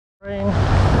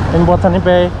In Botany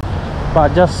Bay, but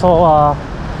I just saw a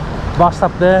bus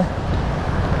up there.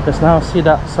 Just now see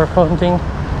that circling thing,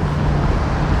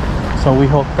 so we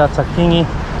hope that's a kingy.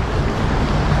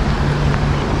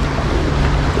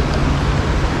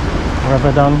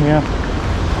 River down here,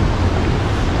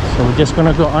 so we're just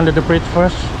gonna go under the bridge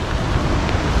first.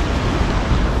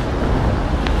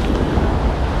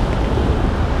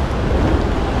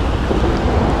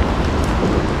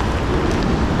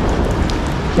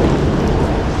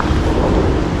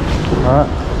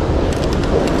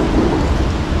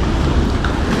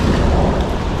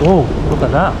 Whoa, look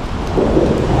at that.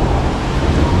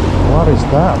 What is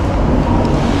that?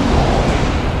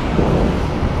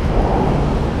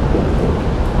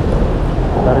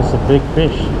 That is a big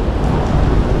fish.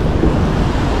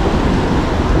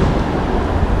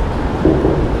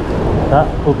 That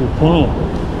could be kingy.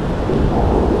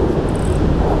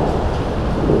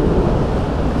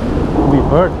 Could be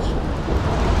birds.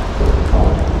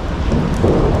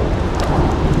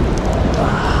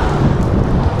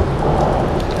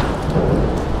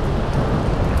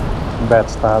 Bad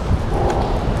start.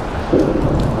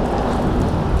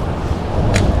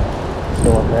 See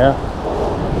what there?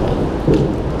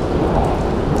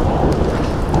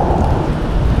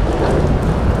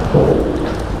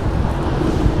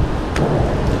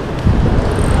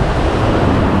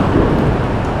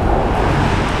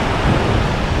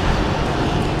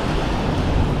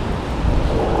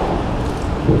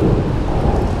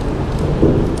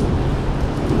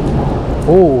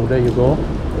 Oh, there you go.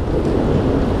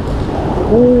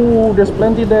 Oh, there's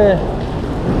plenty there.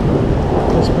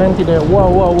 There's plenty there. Whoa,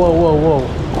 whoa, whoa, whoa, whoa,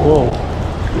 whoa.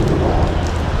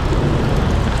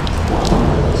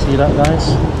 See that,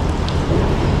 guys?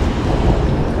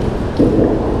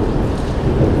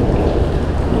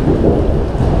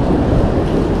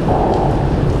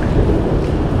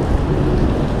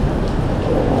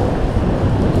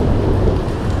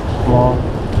 Come on.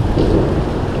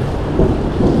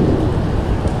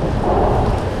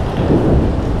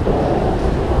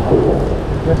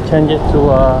 Let's change it to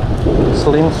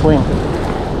Slim Swim.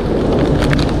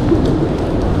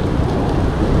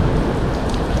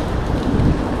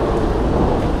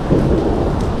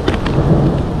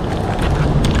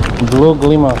 Blue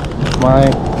glimmer, my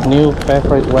new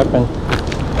favorite weapon.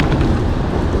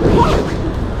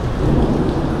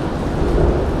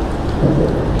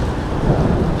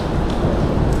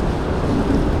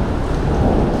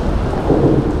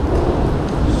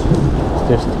 It's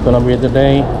just gonna be the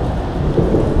day.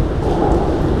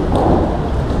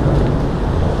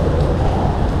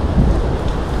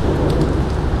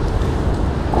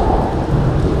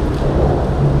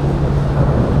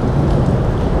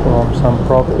 Some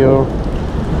procure.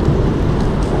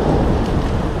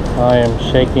 I am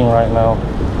shaking right now.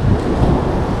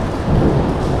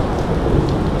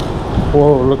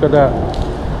 Whoa, look at that.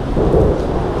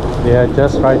 They are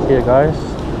just right here, guys.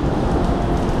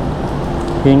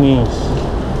 Kingies.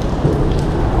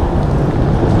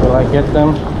 Will I get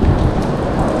them?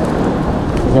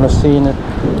 We're gonna see in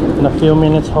a few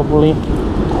minutes, hopefully.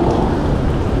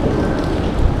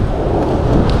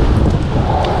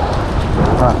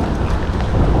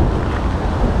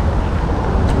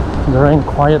 The rain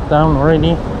quiet down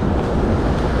already.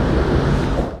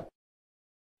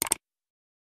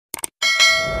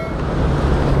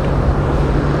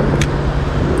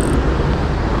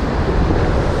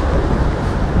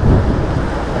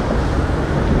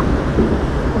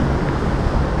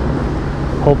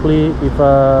 Hopefully, if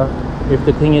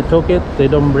the thingy took it, they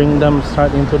don't bring them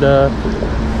straight into the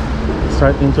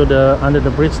under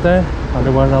the bridge there.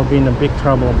 Otherwise, I'll be in a big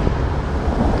trouble.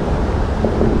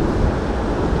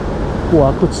 Oh,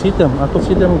 I could see them. I could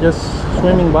see them just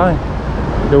swimming by.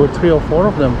 There were 3 or 4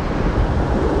 of them.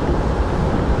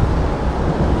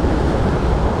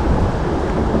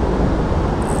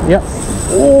 Yeah.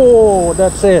 Oh,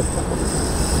 that's it.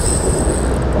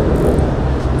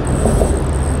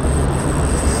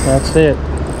 That's it.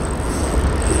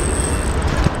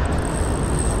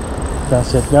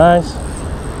 That's it, guys.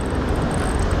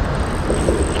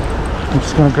 I'm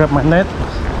just gonna grab my net.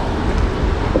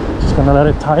 Just gonna let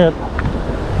it tie it.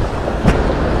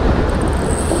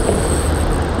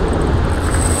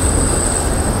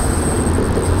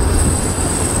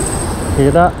 Hear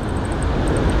that?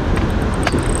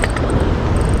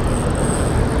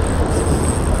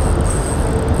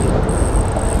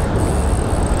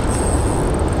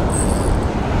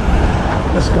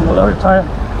 Just gonna let it tie it.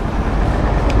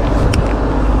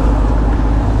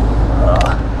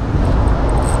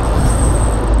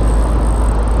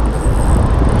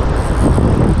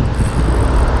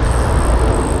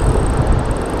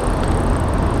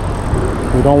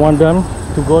 We don't want them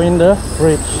to go in the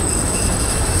bridge.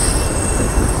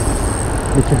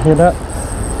 Did you hear that?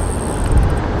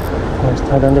 Let's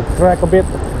tighten the track a bit.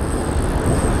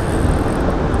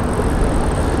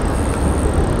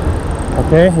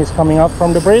 Okay, he's coming out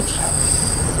from the bridge.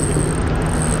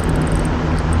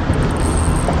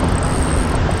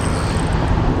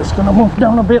 Just gonna move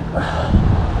down a bit.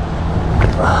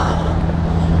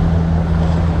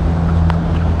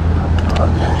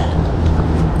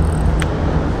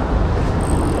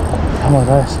 Come on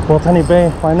guys, Botany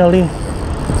Bay finally.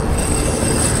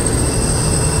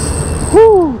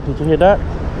 Woo! Did you hear that?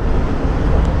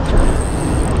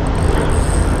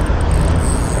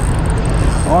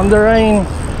 On the rain,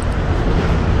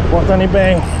 Botany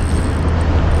Bay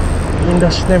in the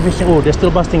Sydneyfishing. Oh, they're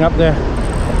still busting up there.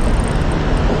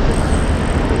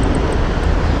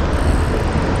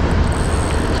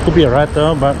 This could be a rat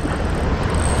though, but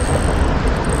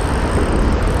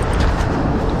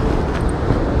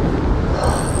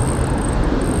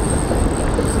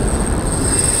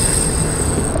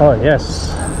oh yes.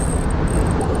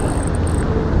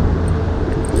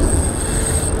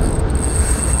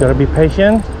 Gotta be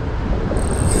patient.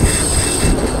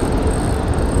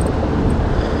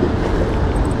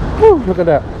 Whew, look at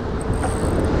that.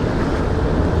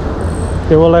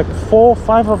 There were like 4 or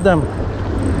 5 of them.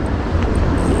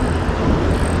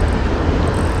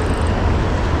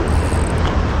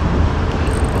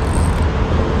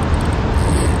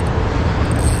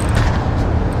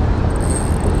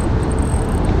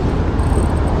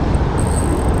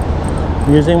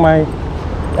 Using my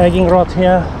egging rod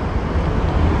here.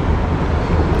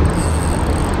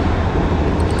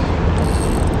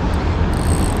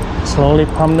 Slowly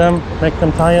pump them, make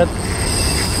them tired.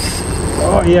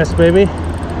 Oh yes, baby.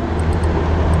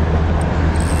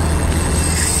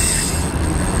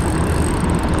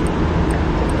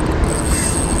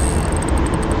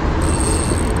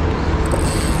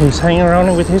 He's hanging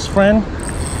around with his friend.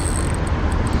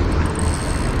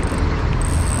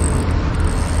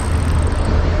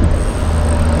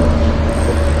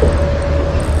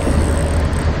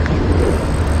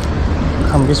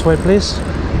 Come this way, please.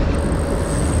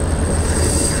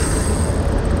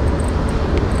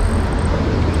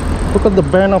 Look at the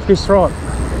bend of this rod.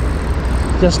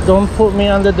 Just don't put me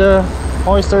under the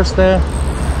oysters there.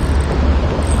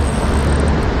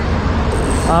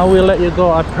 I will let you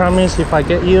go, I promise, if I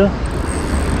get you.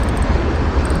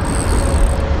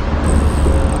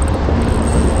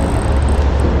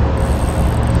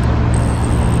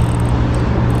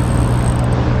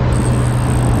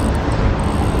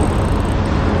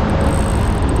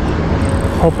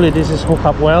 Hopefully this is hooked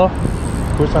up well,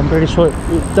 which I'm pretty sure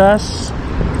it does.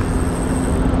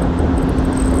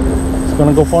 It's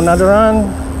gonna go for another run.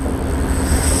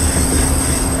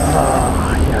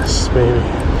 Ah, yes, baby.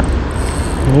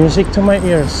 Music to my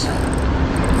ears.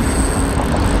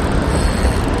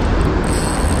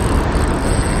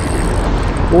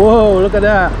 Whoa, look at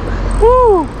that.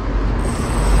 Woo!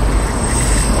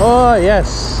 Oh,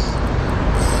 yes.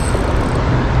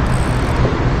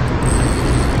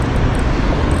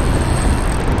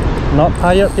 Not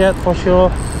tired yet for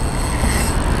sure.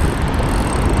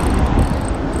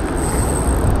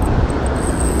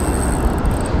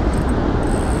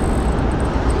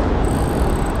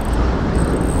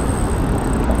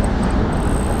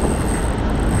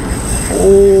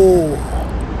 Oh.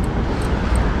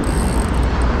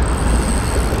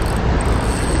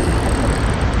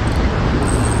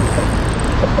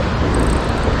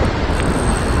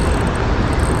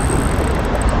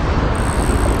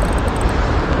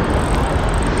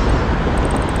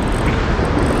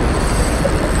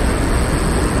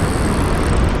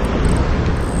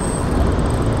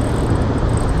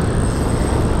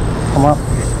 Come up.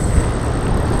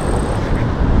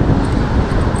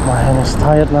 My hand is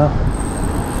tired now.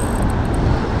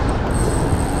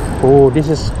 Oh,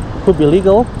 this could be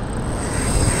legal.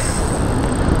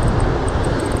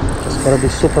 Just gotta be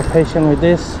super patient with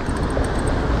this.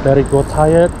 Let it go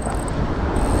tired.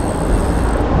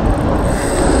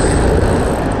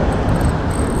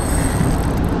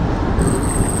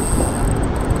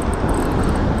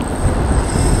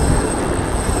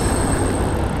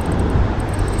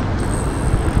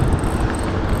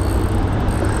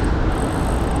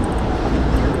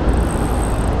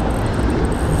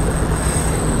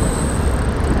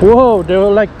 Whoa, there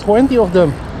were like 20 of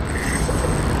them.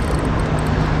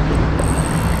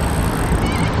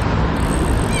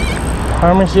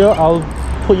 Promise you, I'll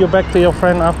put you back to your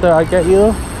friend after I get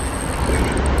you.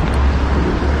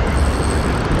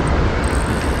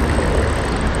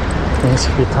 He's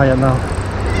a bit tired now.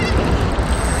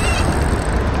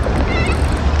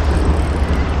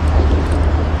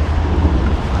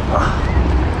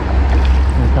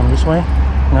 this way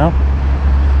now.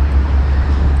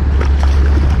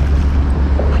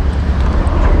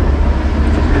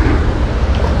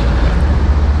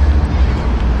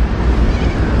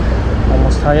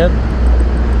 Almost tired.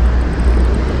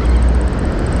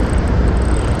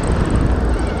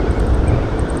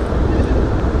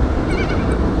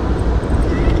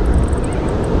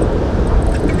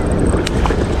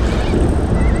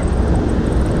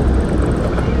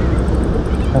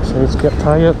 So let's get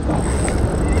tired.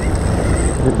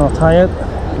 If you're not tired,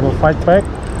 you will fight back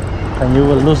and you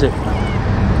will lose it.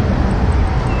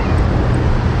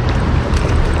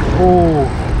 Oh,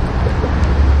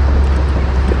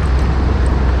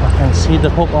 I can see the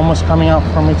hook almost coming out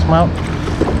from its mouth.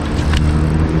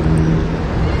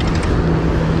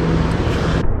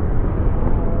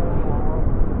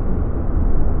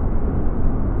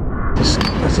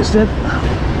 This is it.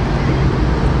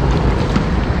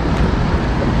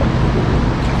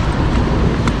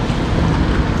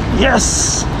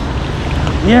 Yes!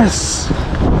 Yes!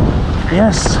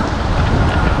 Yes!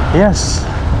 Yes!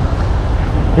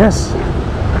 Yes!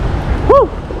 Woo!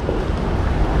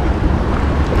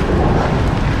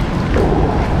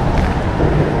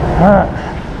 Alright.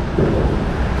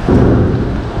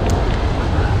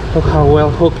 Look how well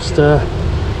hooks the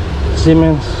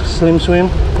Zman Slim Swim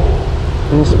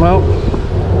in his mouth.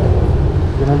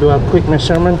 We're gonna do a quick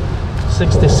measurement.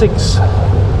 66.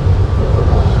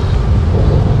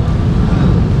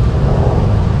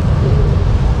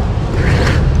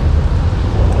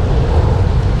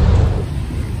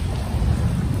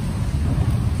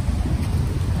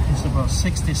 It's about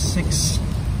 66.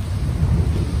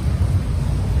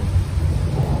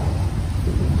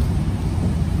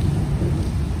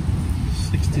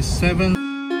 $67.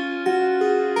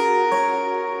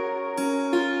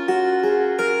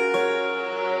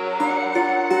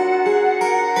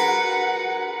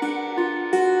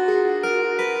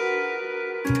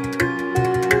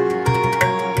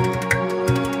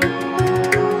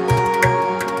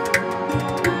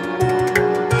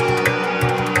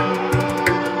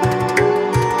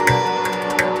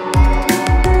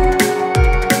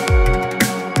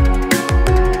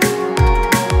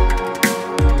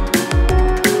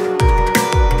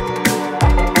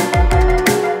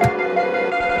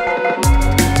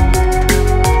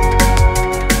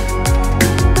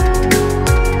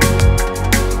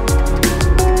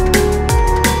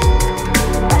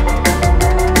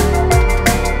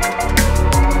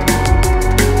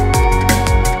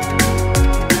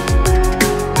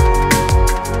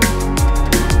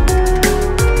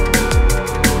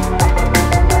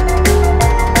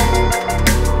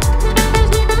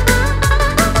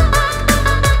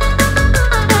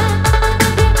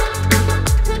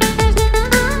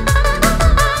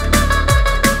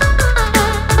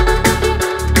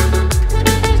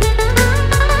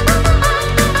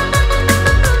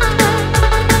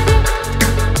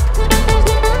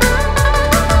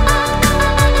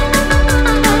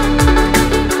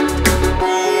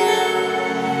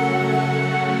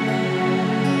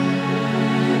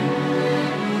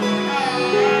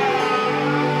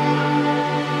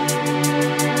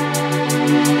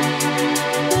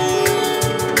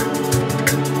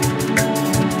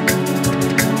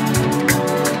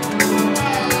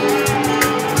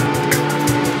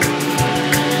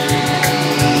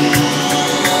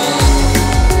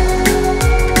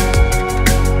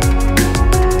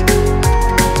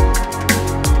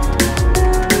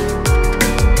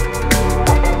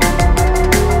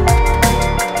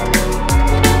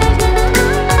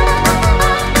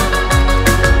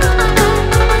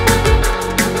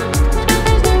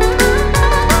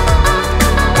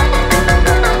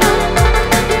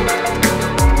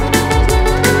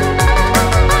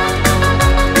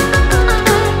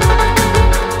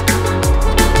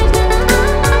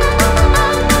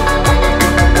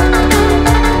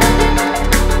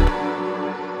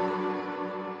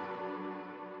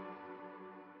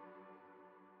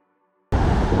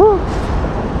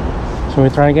 Should we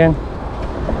try again?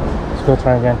 Let's go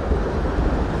try again.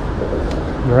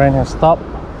 The rain has stopped.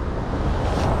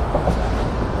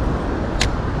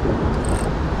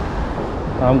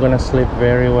 I'm gonna sleep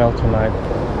very well tonight.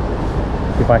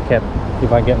 If I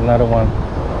get another one,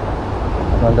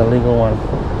 another legal one.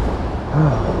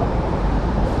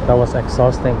 That was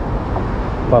exhausting,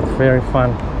 but very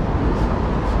fun.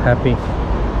 Happy.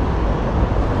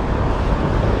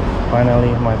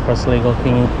 Finally, my first legal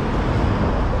king.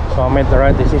 So I made the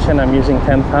right decision. I'm using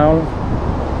 10 pound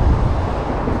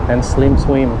and Slim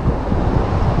Swim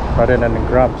rather than the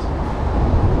grubs.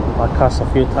 I cast a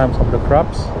few times of the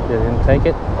grubs, they didn't take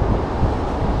it.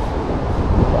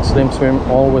 But Slim Swim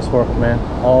always works, man,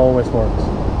 always works.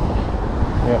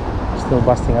 Yeah, still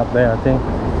busting up there, I think.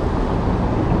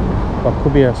 But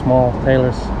could be a small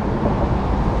tailors.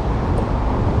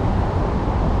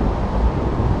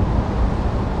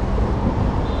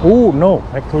 Oh no,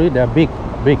 actually they're big.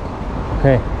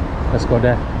 Okay, let's go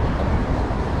there.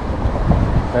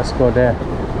 Let's go there.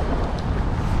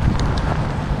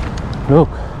 Look.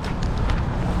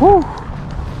 Woo!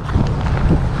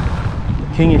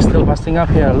 King is still busting up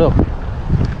here, look.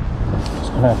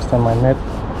 Just gonna extend my net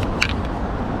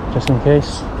just in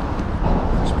case.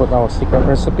 Let's put our secret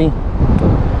recipe.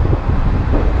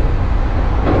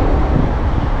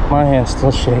 My hand's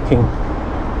still shaking.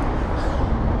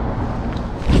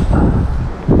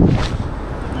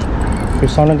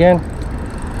 Fish on again.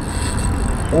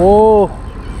 Oh!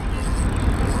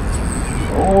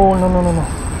 Oh, no.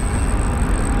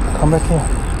 Come back here.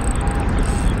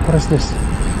 What is this?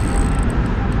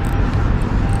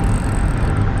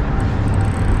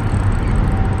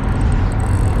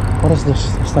 What is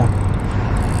this time?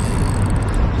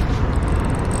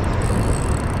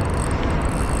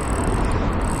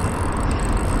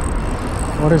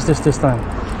 What is this time?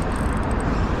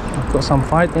 I've got some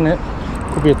fight in it.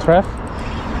 Could be a treff.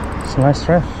 It's a nice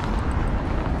treff.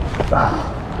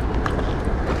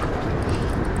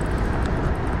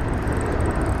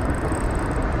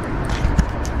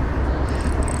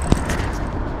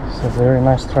 It's a very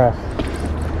nice treff.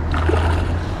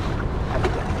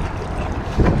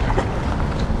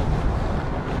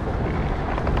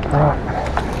 Alright.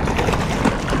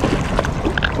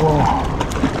 Oh,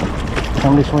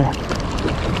 come this way.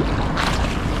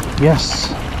 Yes.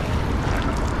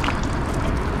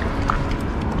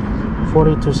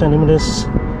 42 centimeters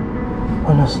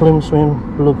on a Slim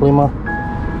Swim blue glimmer.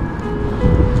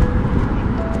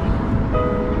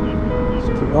 Let's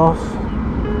get off.